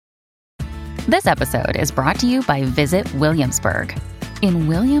This episode is brought to you by Visit Williamsburg. In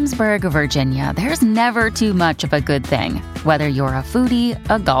Williamsburg, Virginia, there's never too much of a good thing. Whether you're a foodie,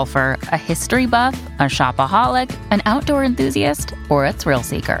 a golfer, a history buff, a shopaholic, an outdoor enthusiast, or a thrill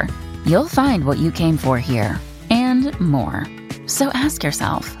seeker, you'll find what you came for here and more. So ask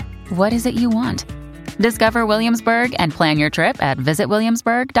yourself, what is it you want? Discover Williamsburg and plan your trip at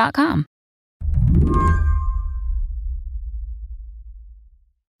visitwilliamsburg.com.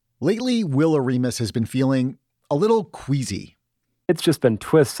 Lately, Will Oremus has been feeling a little queasy. It's just been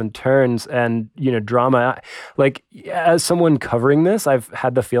twists and turns and, drama. Like, as someone covering this, I've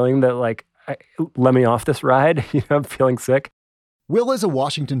had the feeling that, let me off this ride. I'm feeling sick. Will is a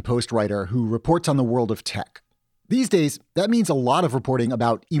Washington Post writer who reports on the world of tech. These days, that means a lot of reporting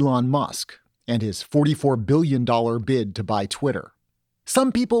about Elon Musk and his $44 billion bid to buy Twitter.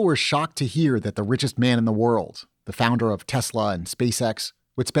 Some people were shocked to hear that the richest man in the world, the founder of Tesla and SpaceX,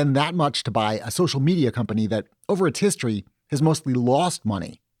 would spend that much to buy a social media company that, over its history, has mostly lost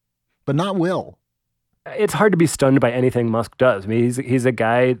money. But not Will. It's hard to be stunned by anything Musk does. I mean, he's a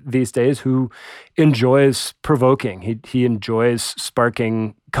guy these days who enjoys provoking. He enjoys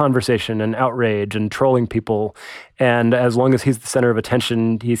sparking conversation and outrage and trolling people. And as long as he's the center of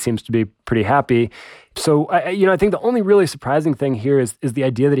attention, he seems to be pretty happy. So, I think the only really surprising thing here is the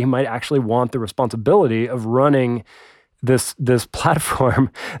idea that he might actually want the responsibility of running this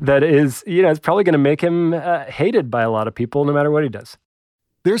platform that is, it's probably going to make him hated by a lot of people no matter what he does.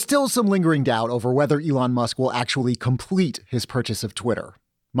 There's still some lingering doubt over whether Elon Musk will actually complete his purchase of Twitter.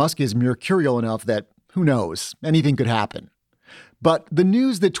 Musk is mercurial enough that, who knows, anything could happen. But the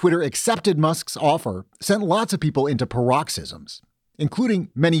news that Twitter accepted Musk's offer sent lots of people into paroxysms,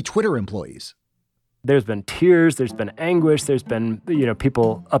 including many Twitter employees. There's been tears, there's been anguish, there's been,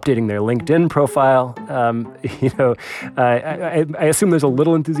 people updating their LinkedIn profile. I assume there's a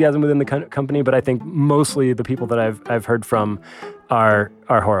little enthusiasm within the company, but I think mostly the people that I've heard from are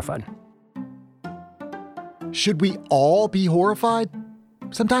horrified. Should we all be horrified?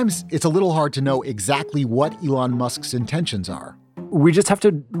 Sometimes it's a little hard to know exactly what Elon Musk's intentions are. We just have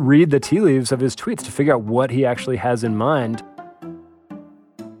to read the tea leaves of his tweets to figure out what he actually has in mind.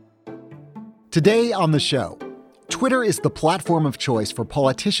 Today on the show, Twitter is the platform of choice for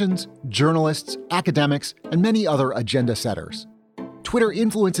politicians, journalists, academics, and many other agenda setters. Twitter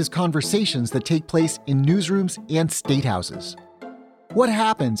influences conversations that take place in newsrooms and statehouses. What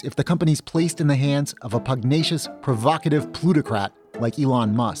happens if the company's placed in the hands of a pugnacious, provocative plutocrat like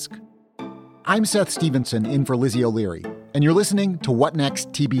Elon Musk? I'm Seth Stevenson in for Lizzie O'Leary, and you're listening to What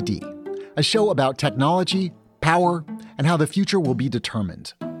Next TBD, a show about technology, power, and how the future will be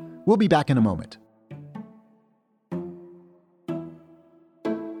determined. We'll be back in a moment.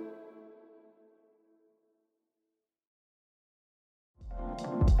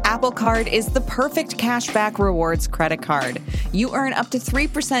 Apple Card is the perfect cashback rewards credit card. You earn up to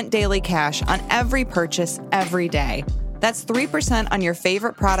 3% daily cash on every purchase every day. That's 3% on your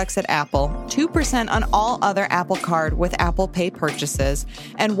favorite products at Apple, 2% on all other Apple Card with Apple Pay purchases,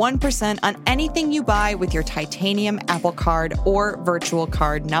 and 1% on anything you buy with your titanium Apple Card or virtual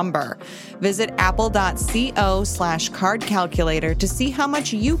card number. Visit apple.co/card calculator to see how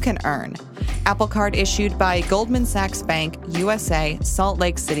much you can earn. Apple Card issued by Goldman Sachs Bank, USA, Salt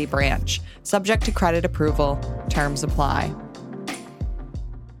Lake City branch. Subject to credit approval. Terms apply.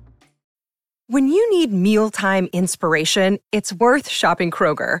 When you need mealtime inspiration, it's worth shopping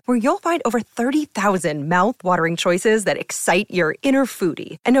Kroger, where you'll find over 30,000 mouth-watering choices that excite your inner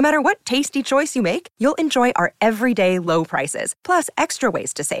foodie. And no matter what tasty choice you make, you'll enjoy our everyday low prices, plus extra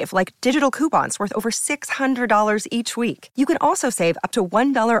ways to save, like digital coupons worth over $600 each week. You can also save up to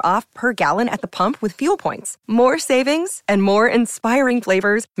 $1 off per gallon at the pump with fuel points. More savings and more inspiring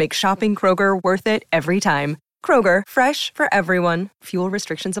flavors make shopping Kroger worth it every time. Kroger, fresh for everyone. Fuel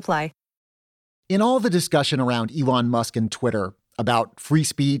restrictions apply. In all the discussion around Elon Musk and Twitter about free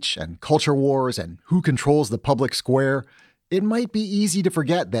speech and culture wars and who controls the public square, it might be easy to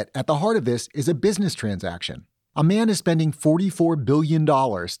forget that at the heart of this is a business transaction. A man is spending $44 billion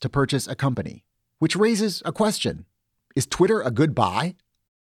to purchase a company, which raises a question. Is Twitter a good buy?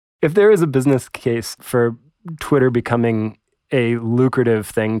 If there is a business case for Twitter becoming a lucrative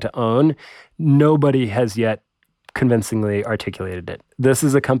thing to own, nobody has yet convincingly articulated it. This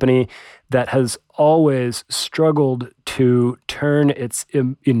is a company that has always struggled to turn its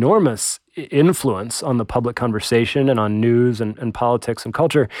enormous influence on the public conversation and on news and politics and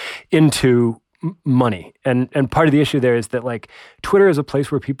culture into money. And part of the issue there is that like Twitter is a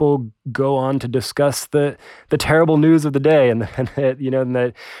place where people go on to discuss the terrible news of the day and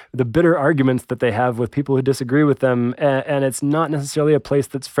the bitter arguments that they have with people who disagree with them. And it's not necessarily a place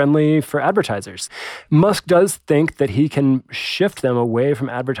that's friendly for advertisers. Musk does think that he can shift them away from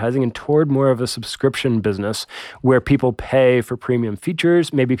advertising and toward more of a subscription business where people pay for premium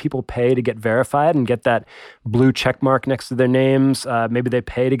features. Maybe people pay to get verified and get that blue check mark next to their names. Maybe they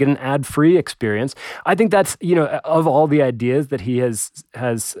pay to get an ad-free experience. I think that's, of all the ideas that he has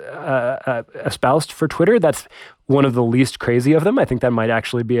espoused for Twitter, that's one of the least crazy of them. I think that might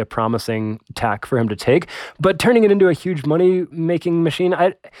actually be a promising tack for him to take. But turning it into a huge money-making machine,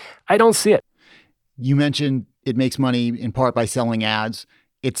 I don't see it. You mentioned it makes money in part by selling ads.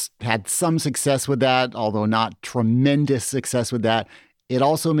 It's had some success with that, although not tremendous success with that. It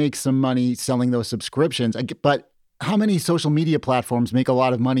also makes some money selling those subscriptions. But how many social media platforms make a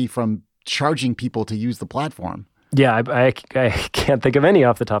lot of money from charging people to use the platform? Yeah, I can't think of any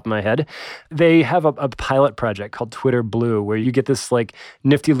off the top of my head. They have a pilot project called Twitter Blue, where you get this like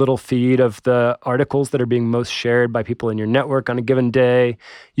nifty little feed of the articles that are being most shared by people in your network on a given day.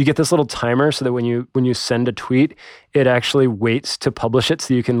 You get this little timer so that when you send a tweet, it actually waits to publish it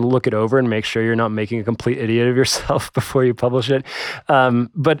so you can look it over and make sure you're not making a complete idiot of yourself before you publish it.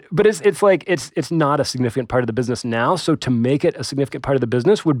 But it's not a significant part of the business now. So to make it a significant part of the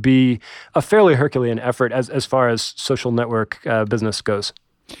business would be a fairly Herculean effort as far as social network business goes.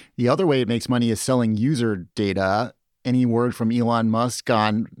 The other way it makes money is selling user data. Any word from Elon Musk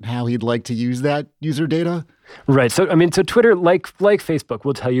on how he'd like to use that user data? Right. So Twitter, like Facebook,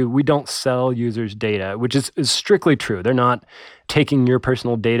 will tell you we don't sell users' data, which is strictly true. They're not taking your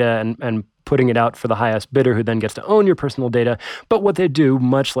personal data and putting it out for the highest bidder who then gets to own your personal data. But what they do,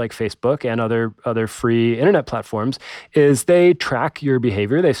 much like Facebook and other free internet platforms, is they track your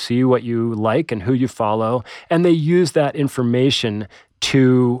behavior. They see what you like and who you follow, and they use that information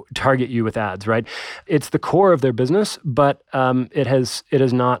to target you with ads, right? It's the core of their business, but it has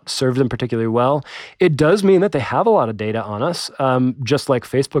not served them particularly well. It does mean that they have a lot of data on us, just like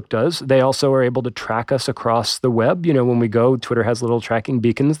Facebook does. They also are able to track us across the web. When we go, Twitter has little tracking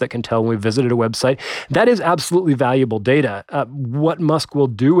beacons that can tell when we visited a website. That is absolutely valuable data. What Musk will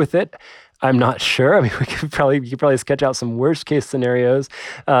do with it, I'm not sure. I mean, you could probably sketch out some worst case scenarios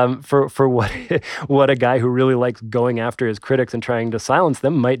for what a guy who really likes going after his critics and trying to silence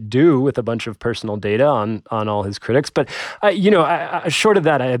them might do with a bunch of personal data on all his critics. But short of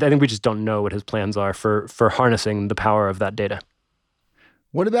that, I think we just don't know what his plans are for harnessing the power of that data.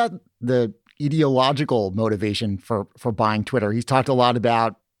 What about the ideological motivation for buying Twitter? He's talked a lot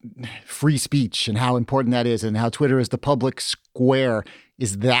about free speech and how important that is, and how Twitter is the public square.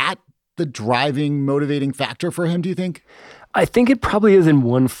 Is that the driving, motivating factor for him, do you think? I think it probably is in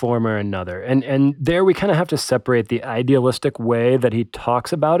one form or another. And there we kind of have to separate the idealistic way that he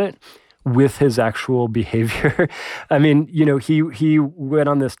talks about it with his actual behavior. I mean, he went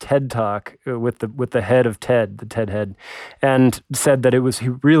on this TED Talk with the head of TED, the TED head, and said that he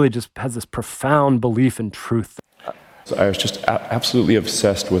really just has this profound belief in truth. So I was just absolutely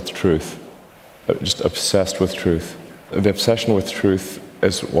obsessed with truth. Just obsessed with truth. The obsession with truth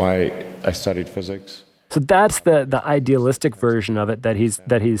is why I studied physics. So that's the idealistic version of it that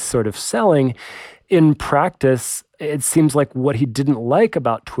he's sort of selling. In practice, it seems like what he didn't like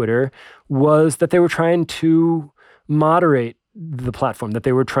about Twitter was that they were trying to moderate the platform, that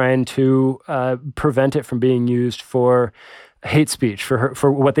they were trying to prevent it from being used for hate speech,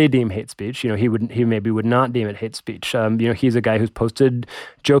 for what they deem hate speech. He maybe would not deem it hate speech. He's a guy who's posted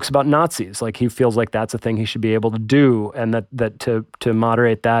jokes about Nazis. Like, he feels like that's a thing he should be able to do, and that to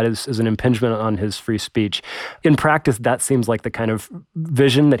moderate that is an impingement on his free speech. In practice, that seems like the kind of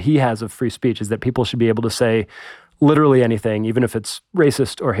vision that he has of free speech, is that people should be able to say literally anything, even if it's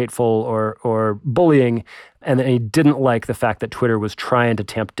racist or hateful or bullying. And he didn't like the fact that Twitter was trying to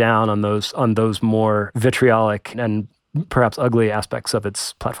tamp down on those more vitriolic and perhaps ugly aspects of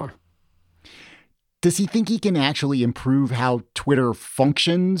its platform. Does he think he can actually improve how Twitter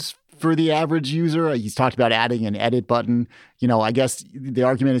functions for the average user? He's talked about adding an edit button. I guess the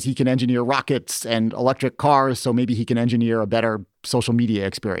argument is he can engineer rockets and electric cars, so maybe he can engineer a better social media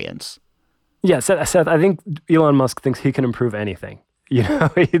experience. Yeah, Seth, I think Elon Musk thinks he can improve anything.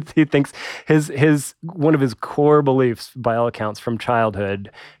 He thinks his one of his core beliefs, by all accounts, from childhood,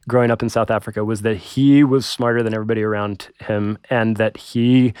 growing up in South Africa, was that he was smarter than everybody around him, and that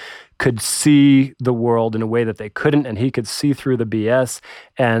he could see the world in a way that they couldn't, and he could see through the BS,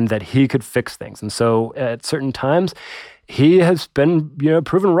 and that he could fix things. And so at certain times, he has been,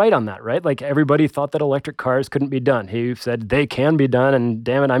 proven right on that, right? Like everybody thought that electric cars couldn't be done. He said they can be done, and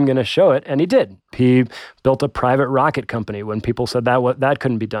damn it, I'm going to show it. And he did. He built a private rocket company when people said that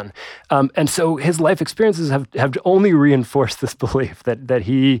couldn't be done. And so his life experiences have only reinforced this belief that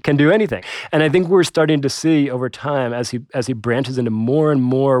he can do anything. And I think we're starting to see over time as he branches into more and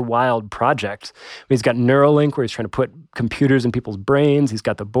more wild projects. He's got Neuralink, where he's trying to put computers in people's brains. He's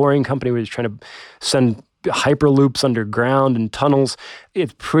got the Boring Company, where he's trying to send hyperloops underground and tunnels.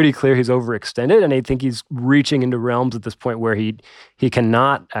 It's pretty clear he's overextended, and I think he's reaching into realms at this point where he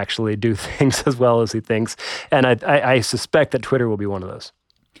cannot actually do things as well as he thinks. And I suspect that Twitter will be one of those.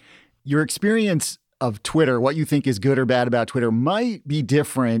 Your experience of Twitter, what you think is good or bad about Twitter, might be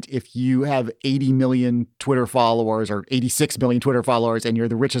different if you have 80 million Twitter followers or 86 million Twitter followers and you're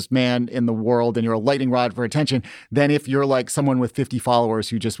the richest man in the world and you're a lightning rod for attention, than if you're like someone with 50 followers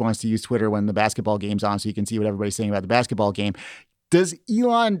who just wants to use Twitter when the basketball game's on so you can see what everybody's saying about the basketball game. Does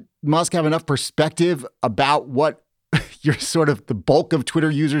Elon Musk have enough perspective about what you're sort of the bulk of Twitter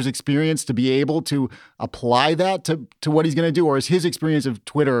users' experience to be able to apply that to what he's going to do? Or is his experience of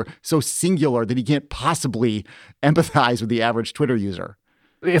Twitter so singular that he can't possibly empathize with the average Twitter user?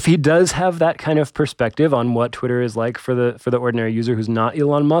 If he does have that kind of perspective on what Twitter is like for the ordinary user who's not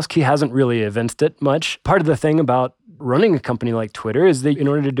Elon Musk, he hasn't really evinced it much. Part of the thing about running a company like Twitter is that in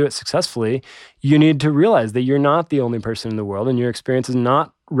order to do it successfully, you need to realize that you're not the only person in the world and your experience is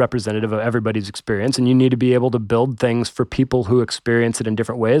not representative of everybody's experience, and you need to be able to build things for people who experience it in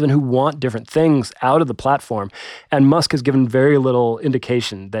different ways and who want different things out of the platform. And Musk has given very little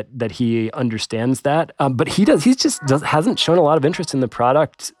indication that he understands that, but he hasn't shown a lot of interest in the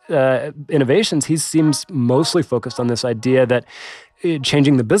product innovations. He seems mostly focused on this idea that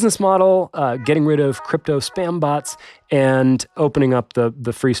changing the business model, getting rid of crypto spam bots, and opening up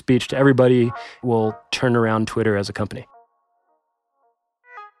the free speech to everybody will turn around Twitter as a company.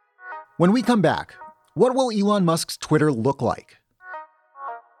 When we come back, what will Elon Musk's Twitter look like?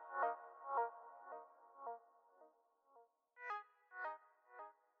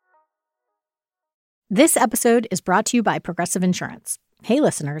 This episode is brought to you by Progressive Insurance. Hey,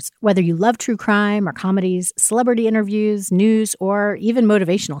 listeners, whether you love true crime or comedies, celebrity interviews, news, or even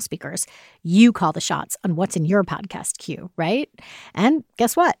motivational speakers, you call the shots on what's in your podcast queue, right? And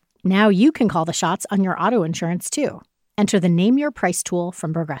guess what? Now you can call the shots on your auto insurance, too. Enter the Name Your Price tool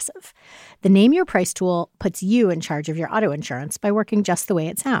from Progressive. The Name Your Price tool puts you in charge of your auto insurance by working just the way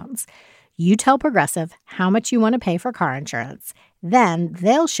it sounds. You tell Progressive how much you want to pay for car insurance. Then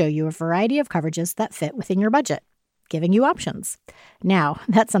they'll show you a variety of coverages that fit within your budget, giving you options. Now,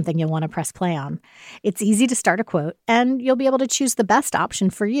 that's something you'll want to press play on. It's easy to start a quote, and you'll be able to choose the best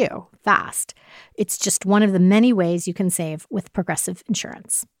option for you fast. It's just one of the many ways you can save with Progressive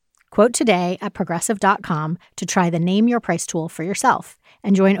Insurance. Quote today at Progressive.com to try the Name Your Price tool for yourself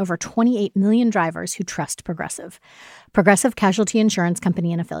and join over 28 million drivers who trust Progressive. Progressive Casualty Insurance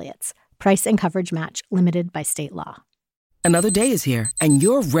Company and Affiliates. Price and coverage match limited by state law. Another day is here and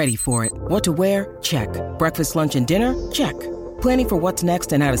you're ready for it. What to wear? Check. Breakfast, lunch, and dinner? Check. Planning for what's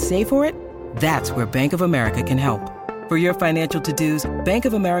next and how to save for it? That's where Bank of America can help. For your financial to-dos, Bank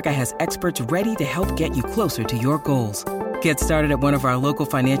of America has experts ready to help get you closer to your goals. Get started at one of our local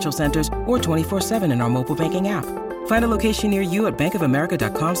financial centers or 24/7 in our mobile banking app. Find a location near you at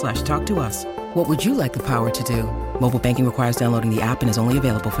bankofamerica.com/talktous. What would you like the power to do? Mobile banking requires downloading the app and is only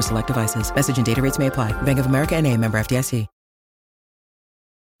available for select devices. Message and data rates may apply. Bank of America N.A., member FDIC.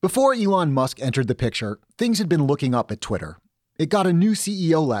 Before Elon Musk entered the picture, things had been looking up at Twitter. It got a new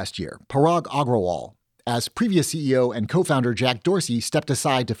CEO last year, Parag Agrawal, as previous CEO and co-founder Jack Dorsey stepped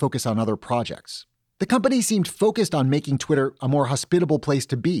aside to focus on other projects. The company seemed focused on making Twitter a more hospitable place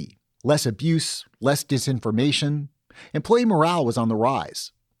to be. Less abuse, less disinformation. Employee morale was on the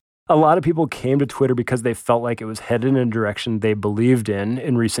rise. A lot of people came to Twitter because they felt like it was headed in a direction they believed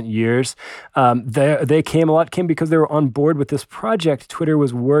in recent years. They came because they were on board with this project Twitter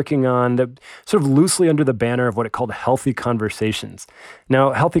was working on that sort of loosely under the banner of what it called healthy conversations.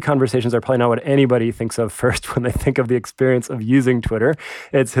 Now, healthy conversations are probably not what anybody thinks of first when they think of the experience of using Twitter.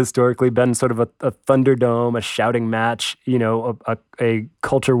 It's historically been sort of a Thunderdome, a shouting match, a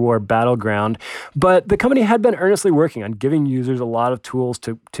culture war battleground. But the company had been earnestly working on giving users a lot of tools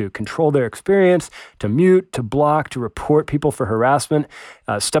to control their experience, to mute, to block, to report people for harassment,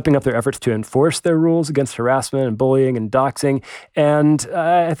 stepping up their efforts to enforce their rules against harassment and bullying and doxing. And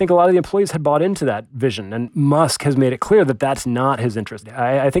I think a lot of the employees had bought into that vision. And Musk has made it clear that that's not his interest.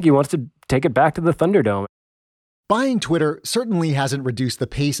 I think he wants to take it back to the Thunderdome. Buying Twitter certainly hasn't reduced the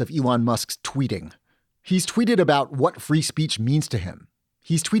pace of Elon Musk's tweeting. He's tweeted about what free speech means to him.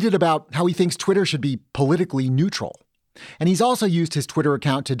 He's tweeted about how he thinks Twitter should be politically neutral. And he's also used his Twitter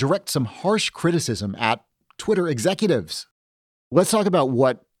account to direct some harsh criticism at Twitter executives. Let's talk about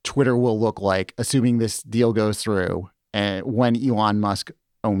what Twitter will look like, assuming this deal goes through, when Elon Musk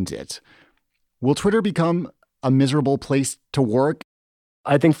owns it. Will Twitter become a miserable place to work?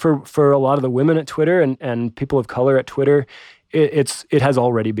 I think for a lot of the women at Twitter and people of color at Twitter, it has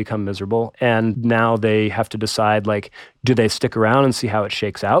already become miserable. And now they have to decide, like, do they stick around and see how it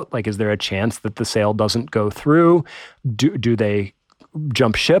shakes out? Like, is there a chance that the sale doesn't go through? Do they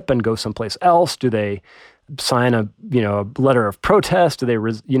jump ship and go someplace else? Do they sign a letter of protest? Do they,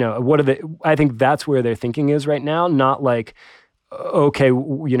 what are they? I think that's where their thinking is right now. Not like, okay,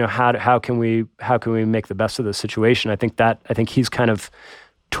 how can we make the best of the situation? I think he's kind of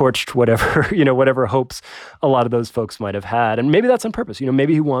torched whatever hopes a lot of those folks might have had. And maybe that's on purpose.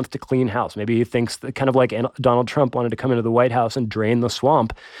 Maybe he wants to clean house. Maybe he thinks that, kind of like Donald Trump wanted to come into the White House and drain the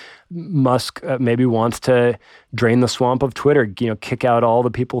swamp, Musk maybe wants to drain the swamp of Twitter, kick out all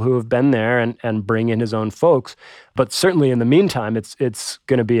the people who have been there and bring in his own folks. But certainly in the meantime, it's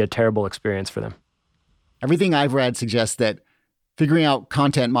going to be a terrible experience for them. Everything I've read suggests that figuring out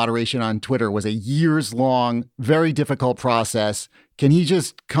content moderation on Twitter was a years-long, very difficult process. Can he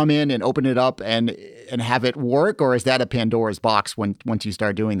just come in and open it up and have it work, or is that a Pandora's box once you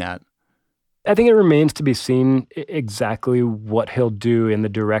start doing that? I think it remains to be seen exactly what he'll do in the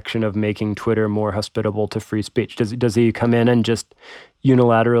direction of making Twitter more hospitable to free speech. Does he come in and just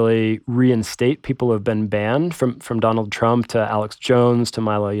unilaterally reinstate people who have been banned, from Donald Trump to Alex Jones to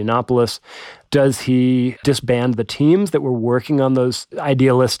Milo Yiannopoulos? Does he disband the teams that were working on those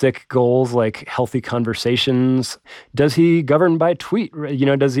idealistic goals like healthy conversations? Does he govern by tweet?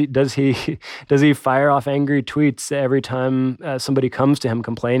 Does he fire off angry tweets every time somebody comes to him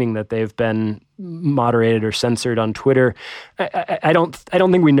complaining that they've been moderated or censored on Twitter? I don't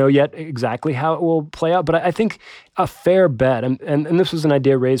think we know yet exactly how it will play out, but I think a fair bet, and this was an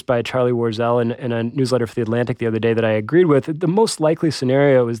idea raised by Charlie Warzel in a newsletter for The Atlantic the other day that I agreed with. The most likely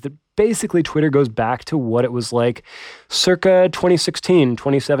scenario is that basically Twitter goes back to what it was like circa 2016,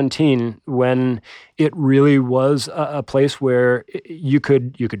 2017, when it really was a place where you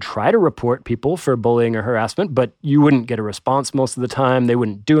could try to report people for bullying or harassment, but you wouldn't get a response most of the time. They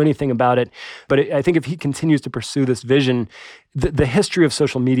wouldn't do anything about it. But I think if he continues to pursue this vision, the history of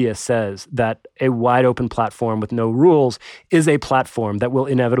social media says that a wide open platform with no rules is a platform that will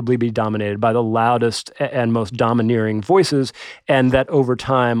inevitably be dominated by the loudest and most domineering voices, and that over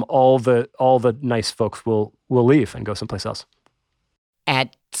time, all the nice folks will leave and go someplace else.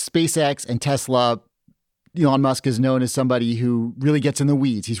 At SpaceX and Tesla, Elon Musk is known as somebody who really gets in the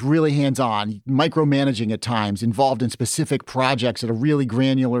weeds. He's really hands-on, micromanaging at times, involved in specific projects at a really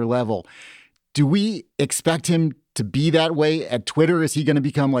granular level. Do we expect him to be that way at Twitter? Is he going to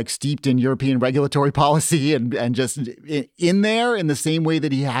become like steeped in European regulatory policy and just in there in the same way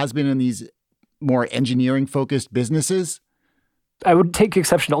that he has been in these more engineering-focused businesses? I would take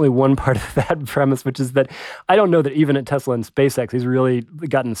exception to only one part of that premise, which is that I don't know that even at Tesla and SpaceX, he's really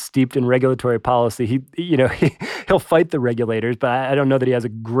gotten steeped in regulatory policy. He'll fight the regulators, but I don't know that he has a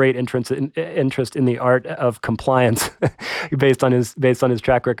great interest in the art of compliance based on his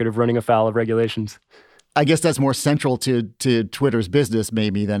track record of running afoul of regulations. I guess that's more central to Twitter's business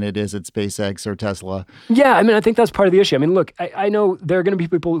maybe than it is at SpaceX or Tesla. Yeah, I think that's part of the issue. Look, I know there are going to be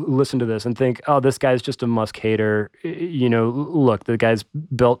people who listen to this and think, oh, this guy's just a Musk hater. Look, the guy's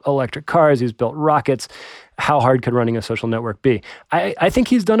built electric cars. He's built rockets. How hard could running a social network be? I think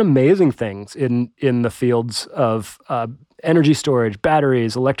he's done amazing things in the fields of energy storage,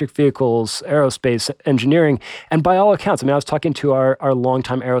 batteries, electric vehicles, aerospace engineering. And by all accounts, I was talking to our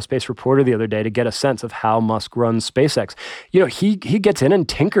longtime aerospace reporter the other day to get a sense of how Musk runs SpaceX. He gets in and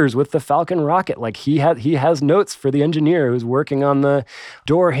tinkers with the Falcon rocket. Like he has notes for the engineer who's working on the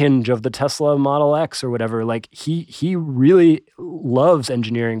door hinge of the Tesla Model X or whatever. Like he really loves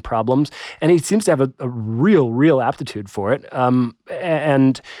engineering problems, and he seems to have a real aptitude for it.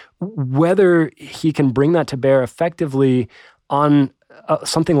 And whether he can bring that to bear effectively on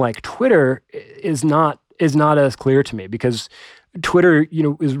something like Twitter is not as clear to me, because Twitter,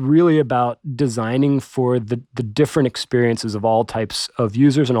 is really about designing for the different experiences of all types of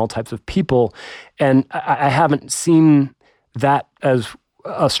users and all types of people. And I haven't seen that as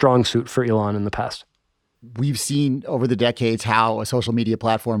a strong suit for Elon in the past. We've seen over the decades how a social media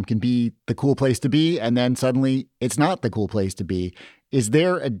platform can be the cool place to be, and then suddenly it's not the cool place to be. Is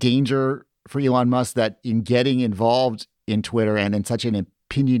there a danger for Elon Musk that in getting involved in Twitter and in such an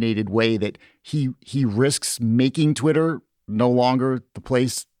opinionated way that he risks making Twitter no longer the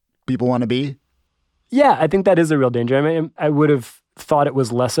place people want to be? Yeah, I think that is a real danger. I would have thought it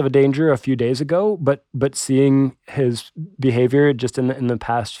was less of a danger a few days ago, but seeing his behavior just in the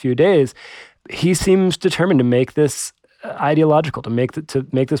past few days, he seems determined to make this ideological, to make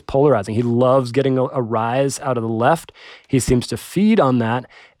this polarizing. He loves getting a rise out of the left. He seems to feed on that,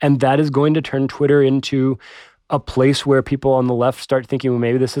 and that is going to turn Twitter into a place where people on the left start thinking, well,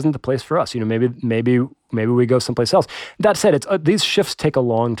 maybe this isn't the place for us. Maybe we go someplace else. That said, these shifts take a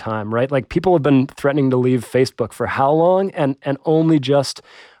long time, right? Like, people have been threatening to leave Facebook for how long? And only just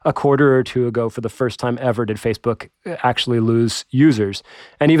a quarter or two ago, for the first time ever, did Facebook actually lose users.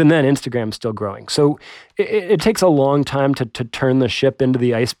 And even then, Instagram's still growing. So it takes a long time to turn the ship into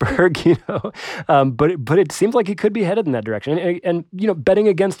the iceberg, but it seems like it could be headed in that direction. And betting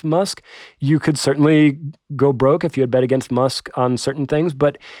against Musk, you could certainly go broke if you had bet against Musk on certain things.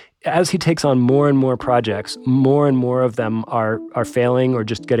 But as he takes on more and more projects, more and more of them are failing or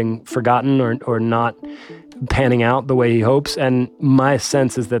just getting forgotten or not panning out the way he hopes. And my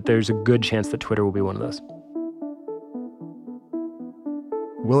sense is that there's a good chance that Twitter will be one of those.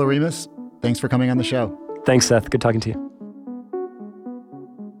 Will Oremus, thanks for coming on the show. Thanks, Seth. Good talking to you.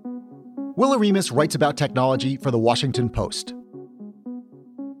 Will Oremus writes about technology for The Washington Post.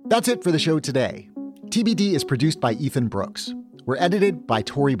 That's it for the show today. TBD is produced by Ethan Brooks. We're edited by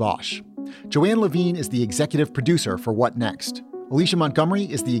Tori Bosch. Joanne Levine is the executive producer for What Next. Alicia Montgomery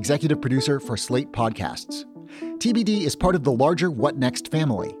is the executive producer for Slate Podcasts. TBD is part of the larger What Next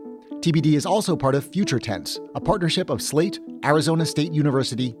family. TBD is also part of Future Tense, a partnership of Slate, Arizona State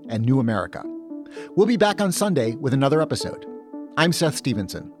University, and New America. We'll be back on Sunday with another episode. I'm Seth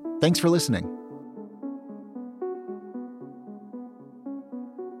Stevenson. Thanks for listening.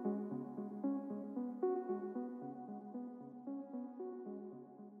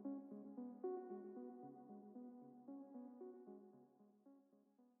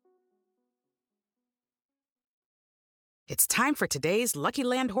 It's time for today's Lucky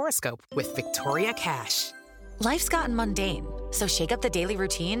Land horoscope with Victoria Cash. Life's gotten mundane, so shake up the daily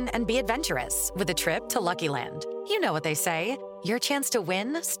routine and be adventurous with a trip to Lucky Land. You know what they say, your chance to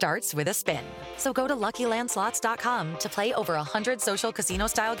win starts with a spin. So go to LuckyLandSlots.com to play over 100 social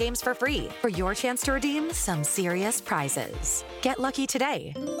casino-style games for free for your chance to redeem some serious prizes. Get lucky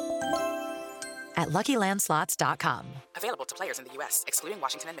today at LuckyLandSlots.com. Available to players in the U.S., excluding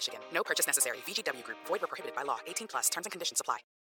Washington and Michigan. No purchase necessary. VGW Group. Void where prohibited by law. 18+. Terms and conditions apply.